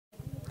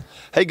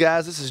Hey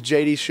guys, this is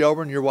JD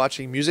Shelburne. You're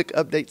watching Music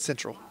Update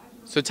Central.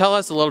 So tell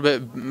us a little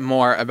bit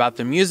more about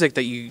the music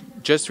that you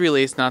just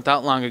released not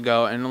that long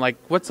ago, and like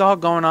what's all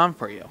going on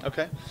for you.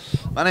 Okay.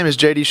 My name is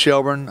JD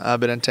Shelburne.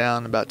 I've been in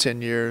town about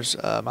 10 years.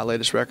 My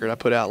latest record I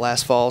put out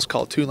last fall is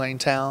called Two Lane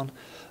Town.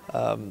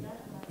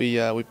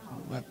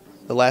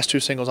 The last two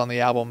singles on the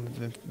album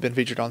have been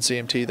featured on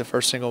CMT. The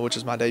first single, which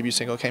is my debut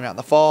single, came out in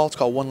the fall. It's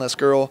called One Less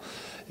Girl.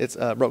 It's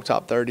broke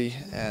top 30,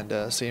 and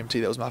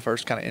CMT, that was my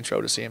first kind of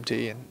intro to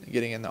CMT and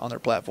getting in on their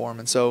platform.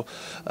 And so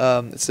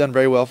it's done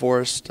very well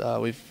for us.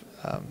 We've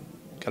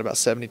got about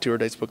 70 tour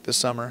dates booked this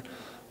summer.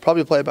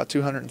 Probably play about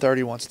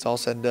 230 once it's all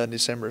said and done in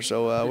December.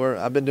 So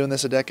I've been doing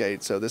this a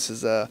decade. So this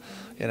is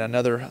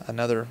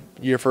another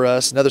year for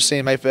us. Another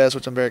CMA Fest,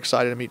 which I'm very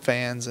excited to meet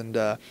fans. And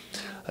I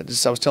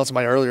was telling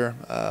somebody earlier.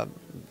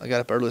 I got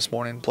up early this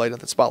morning and played at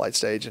the Spotlight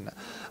stage, and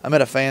I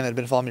met a fan that had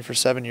been following me for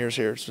 7 years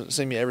here,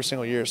 seen me every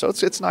single year. So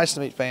it's nice to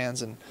meet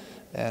fans, and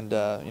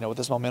with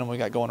this momentum we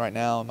got going right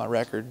now, my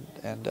record,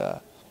 and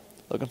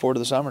looking forward to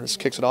the summer. Just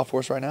kicks it off for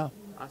us right now.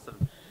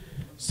 Awesome.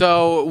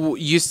 So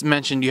you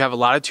mentioned you have a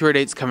lot of tour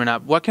dates coming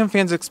up. What can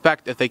fans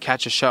expect if they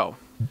catch a show?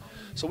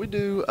 So we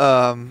do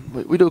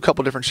a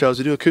couple different shows.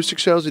 We do acoustic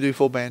shows. We do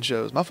full band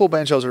shows. My full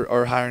band shows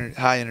are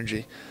high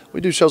energy.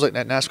 We do shows like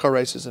NASCAR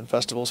races and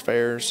festivals,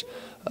 fairs,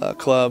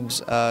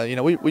 clubs.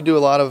 We do a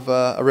lot of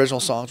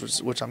original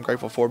songs, which I'm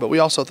grateful for. But we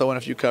also throw in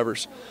a few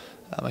covers.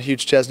 I'm a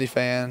huge Chesney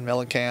fan,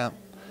 Mellencamp.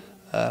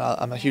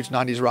 I'm a huge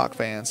 '90s rock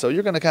fan. So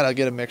you're going to kind of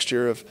get a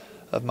mixture of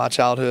my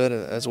childhood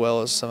as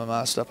well as some of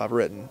my stuff I've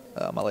written,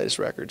 my latest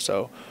record.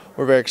 So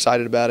we're very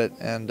excited about it,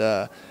 and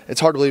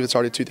it's hard to believe it's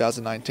already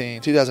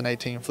 2019.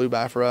 2018 flew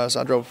by for us.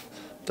 I drove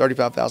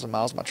 35,000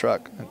 miles in my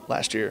truck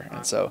last year,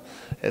 and so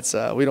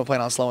we don't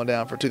plan on slowing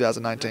down for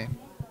 2019.